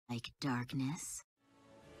Like darkness.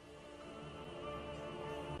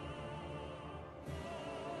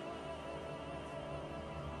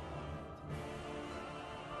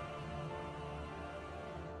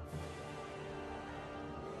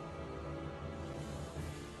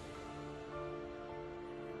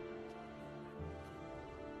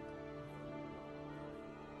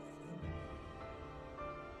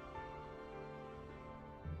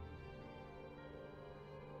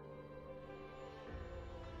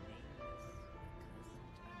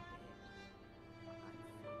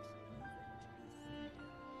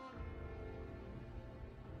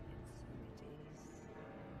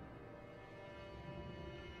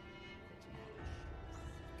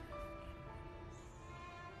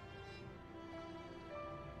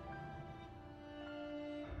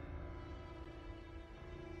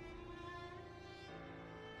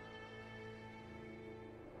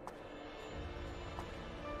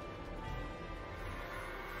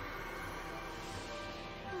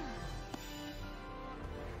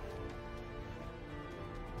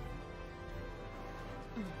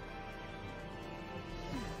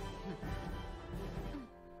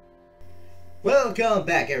 Welcome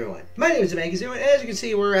back, everyone. My name is mage, and as you can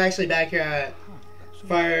see, we're actually back here at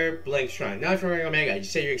Fire Blink Shrine. Not for Omega, you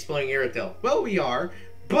say you're exploring Irithyll. Well, we are,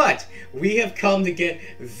 but we have come to get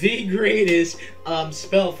the greatest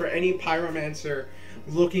spell for any pyromancer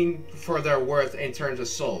looking for their worth in terms of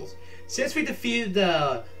souls. Since we defeated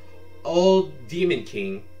the old Demon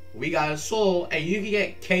King, we got a soul, and you can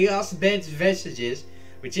get Chaos Bent Vestiges,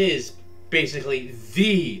 which is basically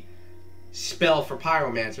the spell for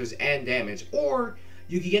pyromancers and damage, or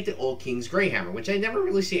you can get the Old King's Greyhammer, which I never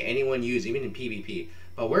really see anyone use, even in PvP.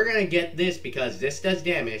 But we're gonna get this because this does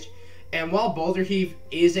damage, and while Boulder Heave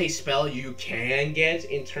is a spell you can get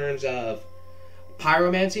in terms of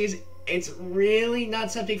pyromancies, it's really not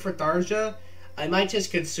something for Tharja. I might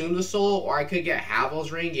just consume the soul, or I could get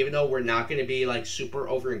Havel's Ring, even though we're not gonna be like super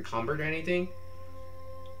over encumbered or anything.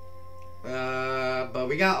 But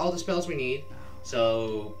we got all the spells we need.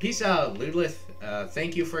 So, peace out, Ludlith.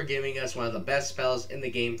 Thank you for giving us one of the best spells in the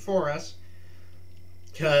game for us.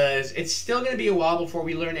 Because it's still going to be a while before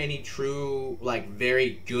we learn any true, like,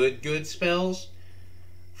 very good spells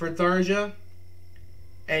for Tharja.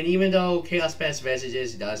 And even though Chaos Best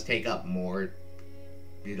Vestiges does take up more,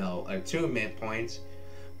 you know, attunement points,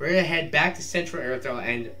 we're going to head back to Central Irithyll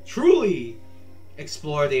and truly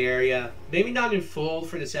explore the area. Maybe not in full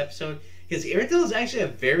for this episode, because Irithyll is actually a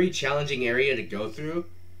very challenging area to go through.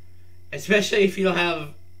 Especially if you don't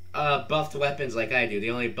have buffed weapons like I do.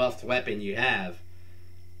 The only buffed weapon you have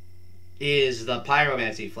is the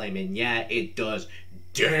Pyromancy Flame. And yeah, it does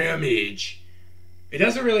damage. It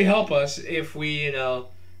doesn't really help us if we, you know,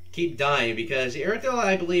 keep dying. Because Irithyll,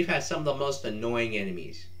 I believe, has some of the most annoying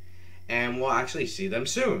enemies. And we'll actually see them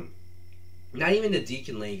soon. Not even the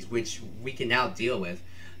Deacon Leagues, which we can now deal with.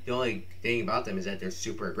 The only thing about them is that they're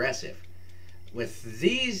super aggressive. With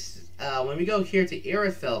these, when we go here to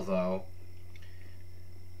Irithyll, though,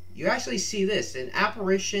 you actually see this, an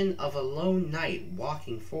apparition of a lone knight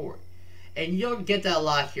walking forward. And you don't get that a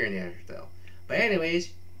lot here in Irithyll. But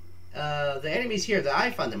anyways, the enemies here that I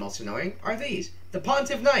find the most annoying are these, the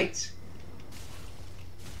Pontiff Knights.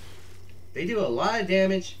 They do a lot of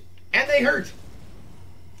damage, and they hurt.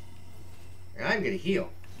 And I'm going to heal.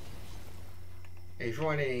 And if you're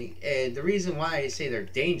wondering, the reason why I say they're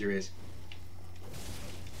dangerous...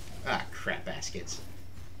 Ah, crap baskets.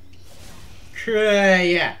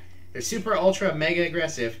 Yeah, they're super ultra mega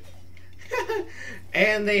aggressive.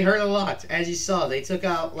 And they hurt a lot. As you saw, they took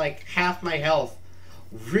out like half my health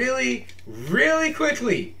really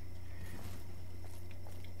quickly.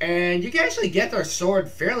 And you can actually get their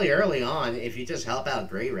sword fairly early on if you just help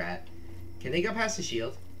out Grey Rat. Can they go past the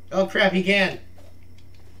shield? Oh crap, he can.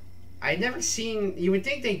 I'd never seen... You would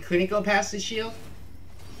think they couldn't go past the shield.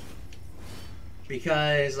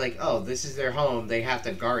 Because, like, oh, this is their home. They have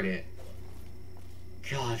to guard it.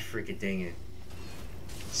 God freaking dang it.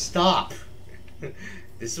 Stop!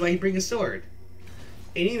 This is why you bring a sword.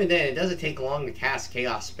 And even then, it doesn't take long to cast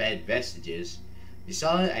Chaos Bed Vestiges. You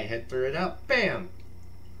saw it? I hit through it up. Bam!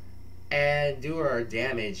 And do our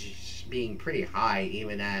damage being pretty high,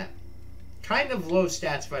 even at kind of low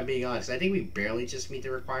stats, if I'm being honest. I think we barely just meet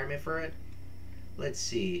the requirement for it. Let's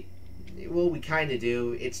see. Well, we kind of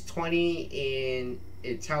do. It's 20 in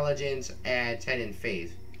intelligence and 10 in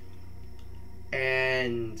faith.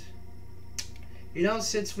 And, you know,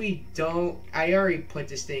 since we don't... I already put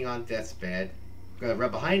this thing on death's bed. I'm gonna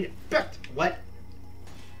run behind it. What?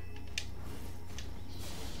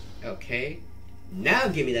 Okay. Now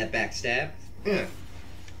give me that backstab.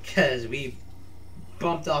 Because we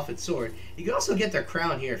bumped off its sword. You can also get their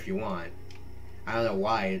crown here if you want. I don't know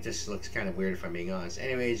why, it just looks kind of weird if I'm being honest.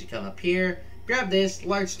 Anyways, you come up here, grab this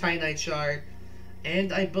large Titanite shard,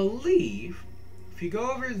 and I believe if you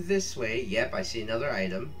go over this way, yep, I see another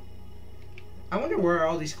item. I wonder where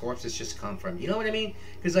all these corpses just come from. You know what I mean?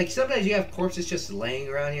 Because like sometimes you have corpses just laying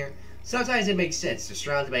around here. Sometimes it makes sense. They're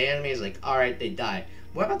surrounded by enemies, like, alright, they die.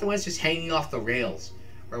 What about the ones just hanging off the rails?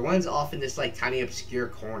 Or ones off in this like tiny obscure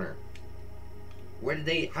corner? How did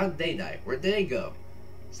they die? Where did they go?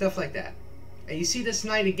 Stuff like that. And you see this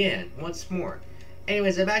knight again, once more.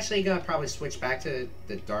 Anyways, I'm actually going to probably switch back to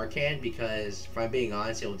the dark hand because, if I'm being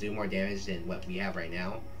honest, it will do more damage than what we have right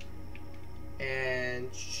now. And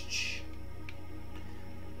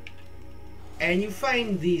you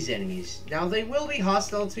find these enemies. Now, they will be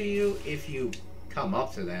hostile to you if you come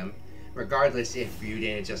up to them, regardless if you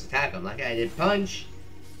didn't just attack them. Like I did punch.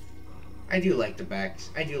 I do like the backs.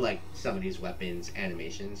 I do like some of these weapons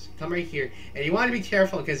animations. Come right here. And you want to be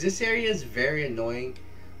careful because this area is very annoying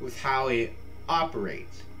with how it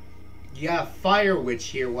operates. You got Fire Witch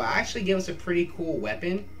here will actually give us a pretty cool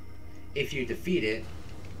weapon if you defeat it.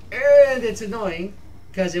 And it's annoying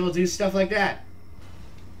because it will do stuff like that.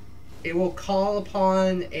 It will call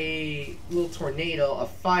upon a little tornado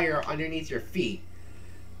of fire underneath your feet.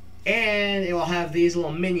 And it will have these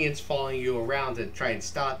little minions following you around to try and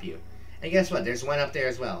stop you. And guess what? There's one up there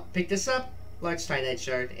as well. Pick this up, large Titanite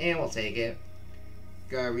shard, and we'll take it.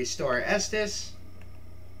 Gotta restore Estus.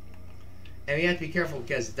 And we have to be careful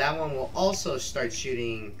because that one will also start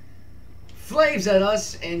shooting flames at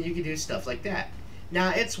us, and you can do stuff like that.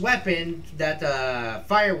 Now, its weapon that the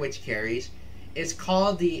Fire Witch carries is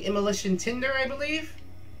called the Immolation Tinder, I believe.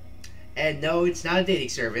 And no, it's not a dating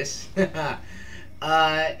service.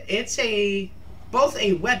 It's both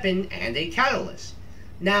a weapon and a catalyst.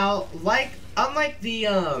 Now, unlike the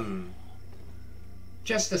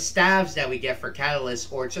just the staves that we get for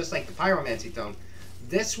catalysts, or just like the pyromancy tome,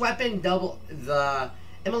 this weapon the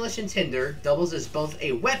Immolation Tinder doubles as both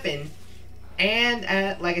a weapon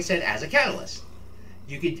and, like I said, as a catalyst.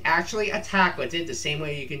 You could actually attack with it the same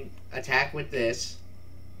way you can attack with this,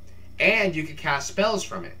 and you could cast spells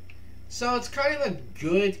from it. So it's kind of a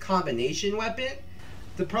good combination weapon.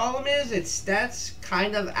 The problem is, its stats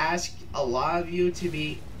kind of ask a lot of you to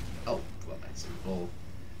be, to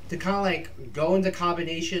kind of like go into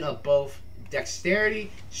combination of both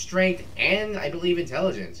dexterity, strength, and I believe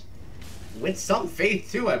intelligence. With some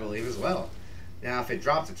faith too, I believe, as well. Now, if it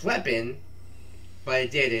dropped its weapon, but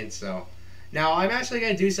it didn't, so. Now, I'm actually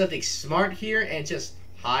going to do something smart here and just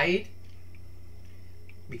hide.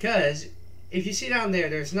 Because, if you see down there,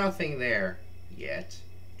 there's nothing there yet.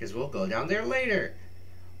 Because we'll go down there later.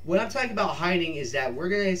 What I'm talking about hiding is that we're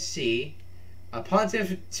going to see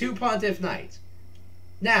two Pontiff Knights.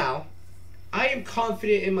 Now, I am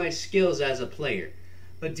confident in my skills as a player,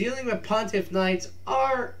 but dealing with Pontiff Knights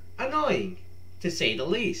are annoying, to say the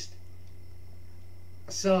least.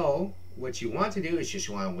 So, what you want to do is just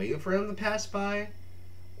you want to wait for them to pass by,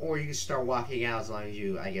 or you can start walking out as long as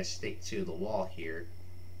you, I guess, stick to the wall here.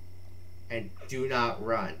 And do not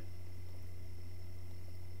run.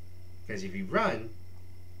 Because if you run,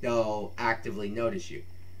 they'll actively notice you.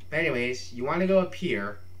 But anyways, you want to go up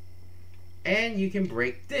here, and you can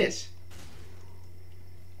break this.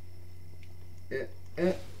 You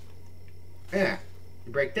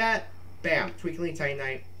break that, bam, Twinkling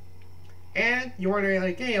Titanite. And you're wondering,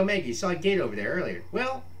 like, hey, Omega, you saw a gate over there earlier.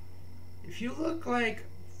 Well, if you look, like,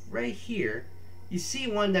 right here, you see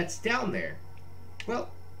one that's down there. Well,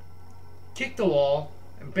 kick the wall,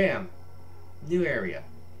 and bam, new area.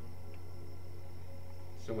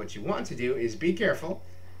 So what you want to do is be careful,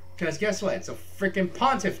 because guess what? It's a freaking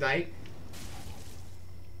Pontiff Knight.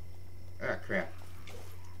 Ah, crap.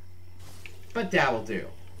 But that will do.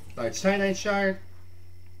 Large Titanite shard,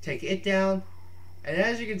 take it down, and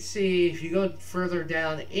as you can see, if you go further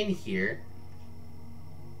down in here,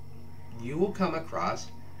 you will come across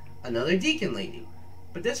another Deacon Lady.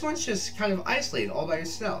 But this one's just kind of isolated all by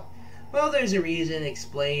herself. Well, there's a reason,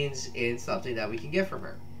 explains in something that we can get from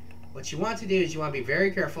her. What you want to do is you want to be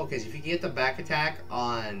very careful, because if you get the back attack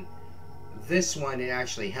on this one, it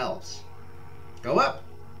actually helps. Go up.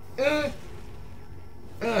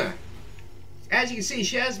 As you can see,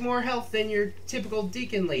 she has more health than your typical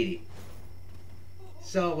Deacon Lady.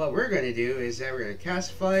 So what we're going to do is that we're going to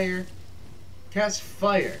cast fire,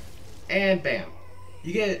 and bam.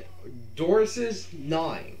 You get Doris's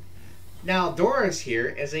gnawing. Now, Doris here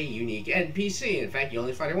is a unique NPC. In fact, you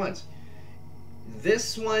only fight her once.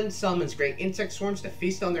 This one summons great insect swarms to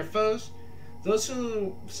feast on their foes. Those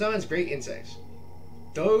who summons great insects.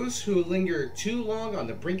 Those who linger too long on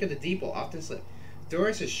the brink of the deep will often slip.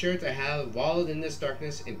 Doris is sure to have wallowed in this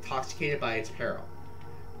darkness, intoxicated by its peril.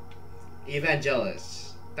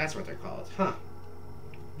 Evangelists. That's what they're called. Huh.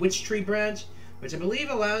 Witch Tree Branch, which I believe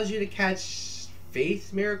allows you to catch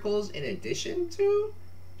faith miracles in addition to?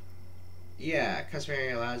 Yeah,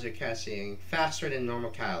 customary allows you casting faster than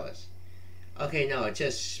normal catalyst. Okay, no, it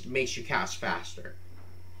just makes you cast faster,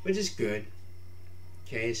 which is good.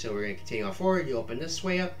 Okay, so we're going to continue on forward. You open this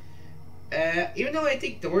way up. Even though I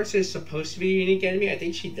think Doris is supposed to be a unique enemy, I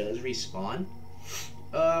think she does respawn.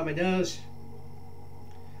 Oh, my nose.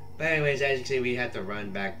 But anyways, as you can see, we have to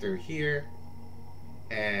run back through here.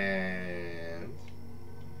 And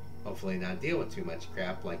hopefully not deal with too much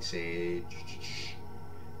crap, like, say,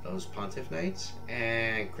 those Pontiff Knights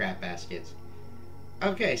and crap baskets.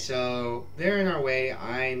 Okay, so they're in our way.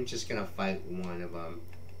 I'm just going to fight one of them,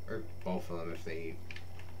 or both of them if they...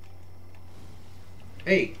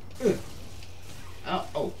 Hey! Oh,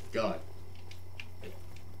 oh, God.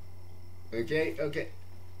 Okay, okay.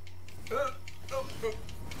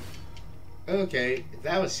 Okay,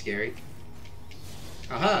 that was scary.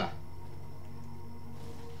 Aha!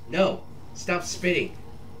 No! Stop spitting!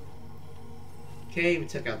 Okay, we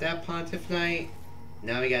took out that Pontiff Knight.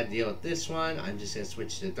 Now we gotta deal with this one. I'm just gonna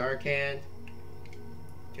switch to Dark Hand.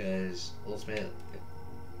 Because, ultimate...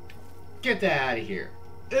 Get that out of here!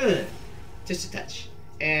 Ugh! Just a touch.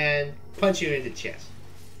 And punch you in the chest.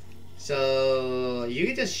 So you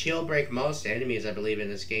can just shield break most enemies, I believe, in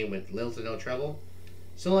this game with little to no trouble.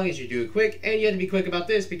 So long as you do it quick, and you have to be quick about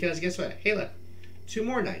this because guess what? Hey look, 2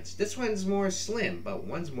 more knights. This one's more slim, but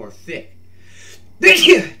one's more thick. There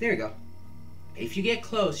you go. If you get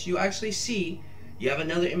close, you actually see you have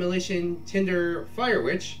another Immolation Tinder Fire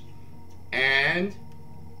Witch, and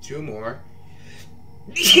 2 more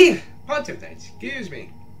Pontiff Knights. Excuse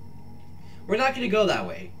me. We're not going to go that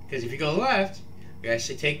way, because if you go left, we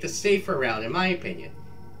actually take the safer route, in my opinion.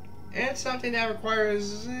 And something that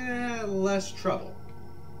requires less trouble.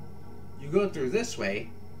 You go through this way,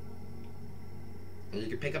 and you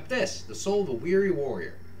can pick up this, the Soul of a Weary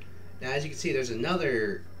Warrior. Now, as you can see, there's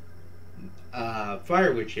another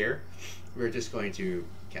Fire Witch here. We're just going to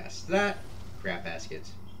cast that, crap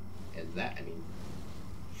baskets, and that,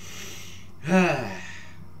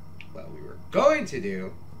 what we were going to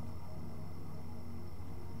do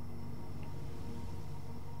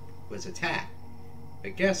was attack.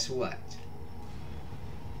 But guess what?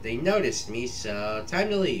 They noticed me, so time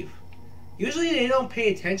to leave. Usually they don't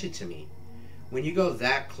pay attention to me when you go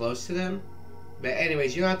that close to them. But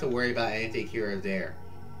anyways, you don't have to worry about anything here or there.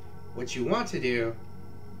 What you want to do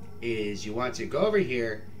is you want to go over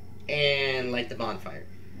here and light the bonfire.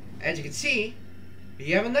 As you can see,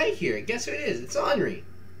 you have a knight here. Guess who it is? It's Henri.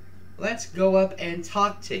 Let's go up and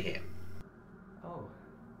talk to him. Oh,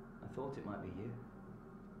 I thought it might be you.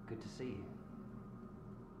 Good to see you.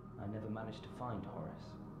 I never managed to find Horace,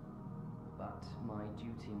 but my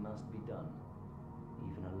duty must be done,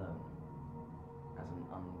 even alone, as an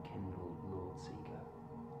unkindled Lord Seeker.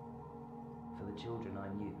 For the children I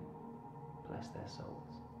knew, bless their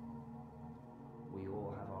souls. We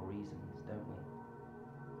all have our reasons, don't we?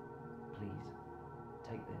 Please,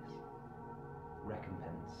 take this,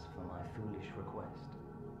 recompense for my foolish request,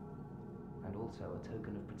 and also a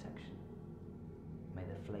token of protection. May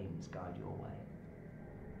the flames guide your way.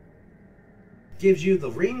 Gives you the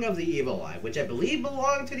Ring of the Evil Eye, which I believe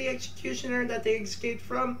belonged to the executioner that they escaped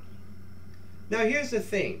from. Now here's the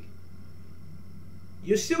thing.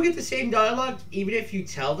 You still get the same dialogue even if you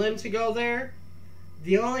tell them to go there.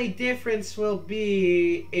 The only difference will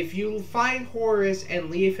be if you find Horace and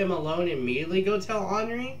leave him alone, immediately go tell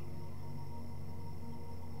Henri.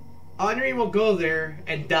 Henri will go there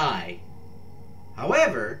and die.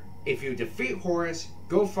 However, if you defeat Horace,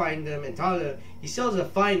 go find him and talk to him, he still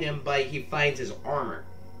doesn't find him, but he finds his armor,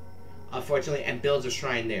 unfortunately, and builds a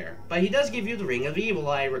shrine there. But he does give you the Ring of the Evil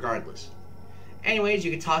Eye regardless. Anyways, you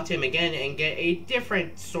can talk to him again and get a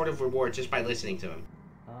different sort of reward just by listening to him.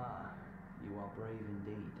 Ah, you are brave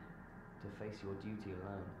indeed, to face your duty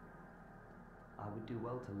alone. I would do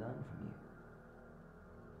well to learn from you.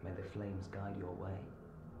 May the flames guide your way.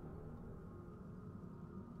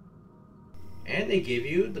 And they give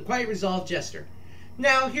you the Quiet Resolve Jester.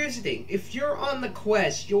 Now, here's the thing. If you're on the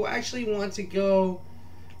quest, you'll actually want to go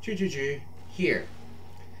here.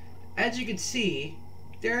 As you can see,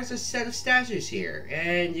 there's a set of statues here.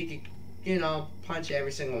 And you can, you know, punch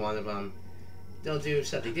every single one of them. They'll do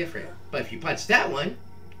something different. But if you punch that one,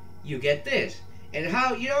 you get this. And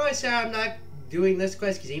how, you know, I said I'm not doing this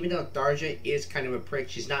quest because even though Tharja is kind of a prick,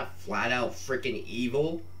 she's not flat out freaking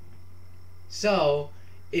evil. So,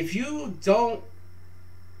 if you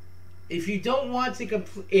if you don't want to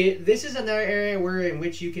complete, this is another area in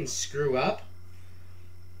which you can screw up.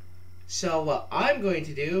 So what I'm going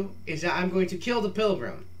to do is that I'm going to kill the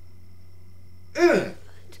pilgrim. Ugh.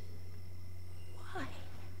 But why?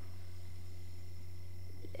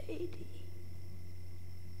 Lady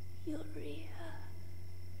Uria.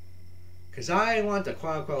 Because I want the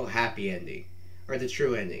quote-unquote happy ending. Or the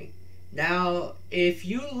true ending. Now, if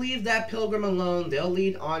you leave that pilgrim alone, they'll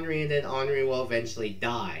lead Henri, and then Henri will eventually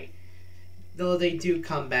die. Though they do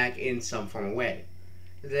come back in some form of way.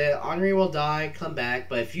 The Henri will die, come back,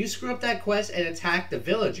 but if you screw up that quest and attack the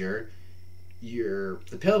villager,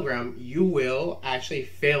 the pilgrim, you will actually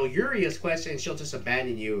fail Uria's quest, and she'll just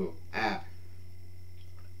abandon you at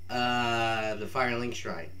the Fire Link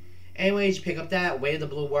Shrine. Anyways, you pick up that Way of the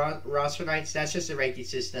Blue Roster Knights. That's just a ranking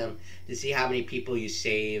system to see how many people you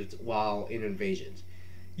saved while in invasions.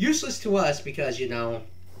 Useless to us because, you know,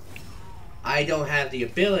 I don't have the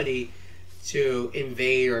ability to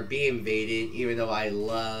invade or be invaded, even though I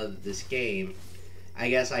love this game. I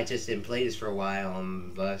guess I just didn't play this for a while,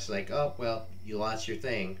 and thus like, oh, well, you lost your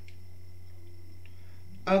thing.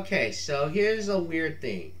 Okay, so here's a weird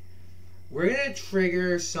thing. We're gonna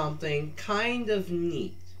trigger something kind of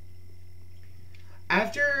neat.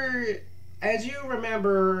 After, as you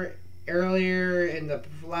remember earlier in the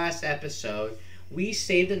last episode, we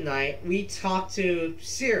saved the night. We talked to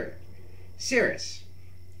Cirrus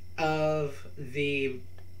of the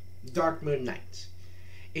Dark Moon Knights.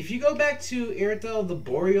 If you go back to Irithyll, the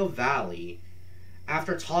Boreal Valley,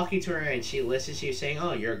 after talking to her and she listens to you saying,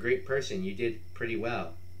 oh, you're a great person, you did pretty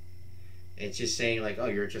well. It's just saying like, oh,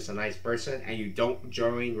 you're just a nice person and you don't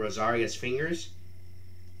join Rosaria's fingers,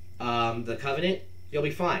 the Covenant, you'll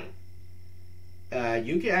be fine.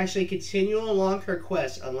 You can actually continue along her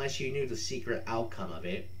quest unless you knew the secret outcome of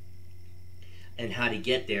it and how to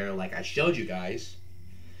get there, like I showed you guys.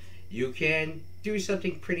 You can do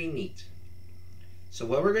something pretty neat. So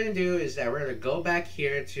what we're going to do is that we're going to go back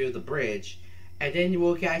here to the bridge, and then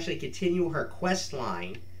we'll actually continue her quest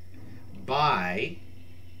line by,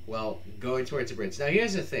 well, going towards the bridge. Now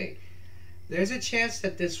here's the thing. There's a chance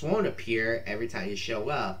that this won't appear every time you show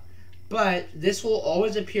up, but this will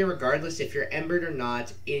always appear regardless if you're embered or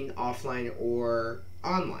not in offline or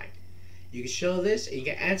online. You can show this, and you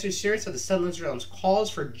can answer Cirrus of the Sunlands Realms calls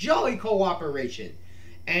for jolly cooperation,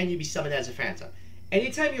 and you'll be summoned as a phantom.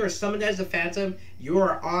 Anytime you are summoned as a phantom, you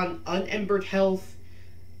are on unembered health,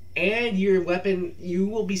 and your weapon, you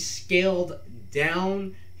will be scaled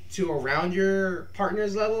down to around your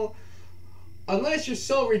partner's level. Unless you're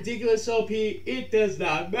so ridiculous OP, it does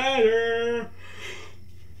not matter.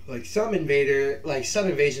 Like some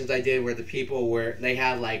invasions I did where the people were, they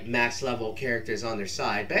had like max level characters on their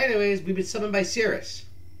side. But anyways, we've been summoned by Cirrus.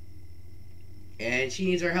 And she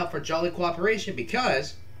needs our help for jolly cooperation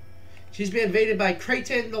because she's been invaded by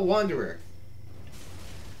Creighton the Wanderer,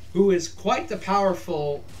 who is quite the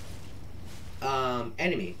powerful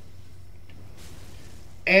enemy.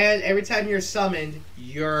 And every time you're summoned,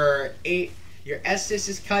 your Estus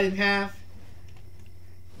is cut in half,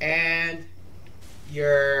 and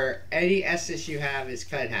any Estus you have is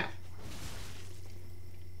cut in half.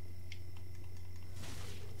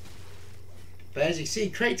 But as you see,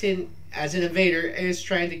 Creighton, as an invader, is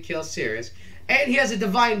trying to kill Cirrus. And he has a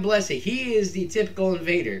divine blessing. He is the typical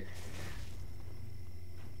invader.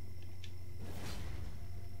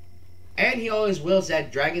 And he always wields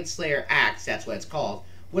that Dragon Slayer axe, that's what it's called,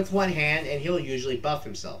 with one hand, and he'll usually buff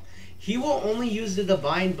himself. He will only use the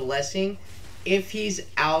divine blessing if he's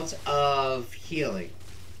out of healing.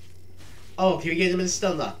 Oh, can we get him in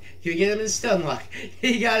stun lock? Can we get him in stun lock?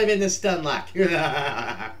 He got him in the stun lock. But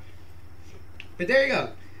there you go.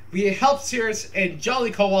 We helped Cirrus in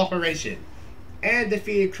jolly cooperation and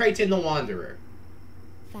defeated Creighton the Wanderer.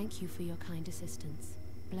 Thank you for your kind assistance.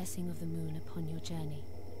 Blessing of the moon upon your journey.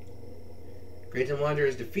 Creighton the Wanderer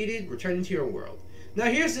is defeated, returning to your world. Now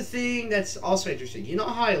here's the thing that's also interesting. You know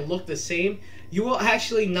how I look the same? You will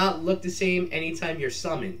actually not look the same anytime you're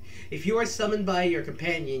summoned. If you are summoned by your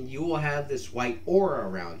companion, you will have this white aura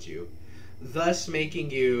around you, thus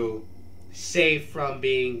making you safe from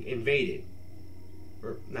being invaded.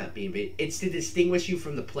 Or not being invaded. It's to distinguish you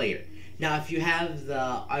from the player. Now if you have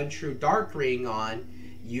the Untrue Dark Ring on,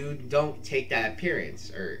 you don't take that appearance.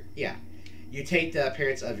 Or, yeah. You take the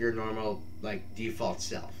appearance of your normal, like, default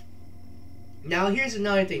self. Now here's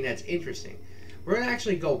another thing that's interesting. We're going to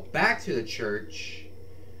actually go back to the church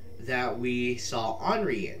that we saw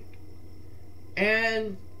Henri in.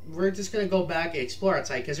 And we're just going to go back and explore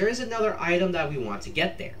outside, because there is another item that we want to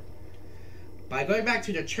get there. By going back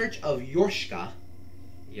to the Church of Yorshka,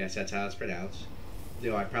 yes, that's how it's pronounced,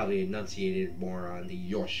 though I probably enunciated more on the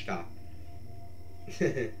Yorshka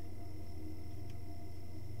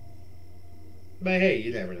But hey,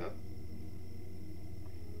 you never know.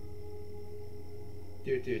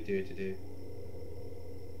 Do.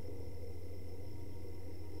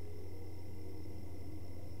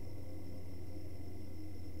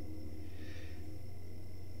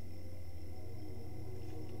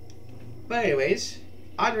 But anyways,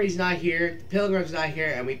 Audrey's not here, the Pilgrim's not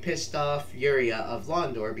here, and we pissed off Yuria of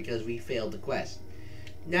Londor because we failed the quest.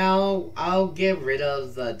 Now, I'll get rid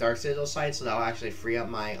of the Dark Citadel site, so that'll actually free up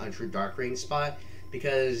my Untrue Dark Ring spot.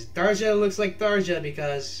 Because Tharja looks like Tharja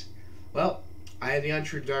because, well, I have the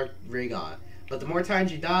Untrue Dark Ring on. But the more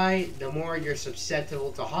times you die, the more you're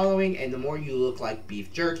susceptible to hollowing, and the more you look like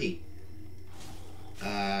beef jerky.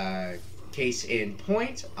 Case in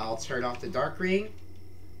point, I'll turn off the Dark Ring.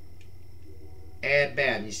 And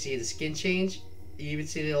bam, you see the skin change? You even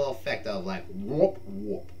see the little effect of like whoop,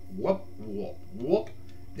 whoop, whoop, whoop, whoop.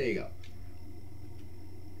 There you go.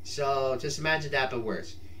 So just imagine that but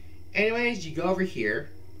worse. Anyways, you go over here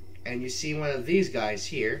and you see one of these guys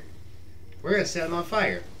here. We're gonna set him on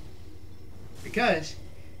fire. Because,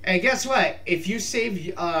 and guess what? If you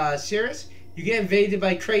save Cirrus, you get invaded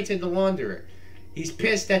by Kraton the Wanderer. He's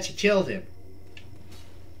pissed that you killed him.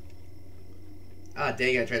 Ah,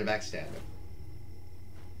 dang, I tried to backstab him.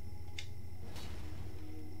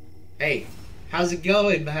 Hey, how's it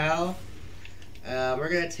going, pal? We're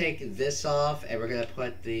gonna take this off, and we're gonna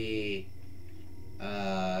put the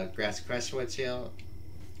grass crestwood seal.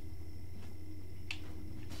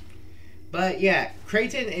 But yeah,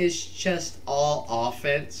 Kraton is just all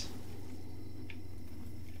offense,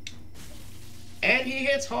 and he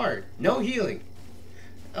hits hard. No healing.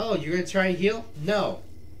 Oh, you're gonna try and heal? No.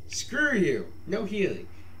 Screw you. No healing.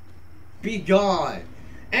 Be gone.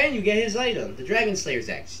 And you get his item, the Dragon Slayer's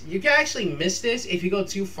Axe. You can actually miss this if you go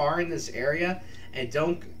too far in this area and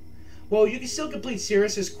don't... Well, you can still complete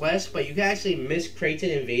Cirrus's quest, but you can actually miss Kraton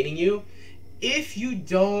invading you if you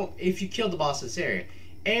kill the boss in this area.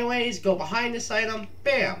 Anyways, go behind this item,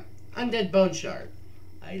 bam! Undead Bone Shard.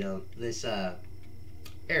 Item, this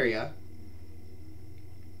area.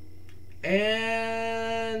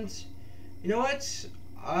 And... you know what?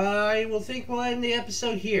 I will think we'll end the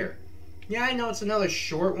episode here. Yeah, I know it's another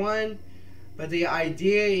short one, but the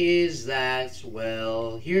idea is that,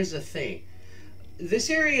 well, here's the thing. This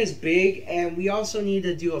area is big, and we also need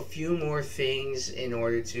to do a few more things in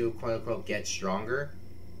order to, quote-unquote, get stronger.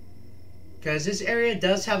 Because this area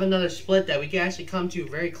does have another split that we can actually come to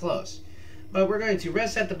very close. But we're going to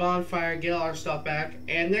rest at the bonfire, get all our stuff back,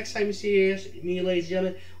 and next time you see me, ladies and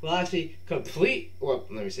gentlemen, we'll actually complete, well,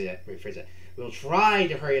 let me say that, rephrase that. We'll try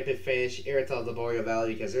to hurry up and finish Irithyll the Boreal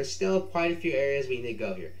Valley because there's still quite a few areas we need to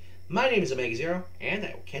go here. My name is Omega Zero, and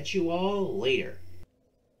I will catch you all later.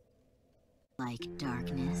 Like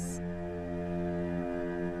darkness.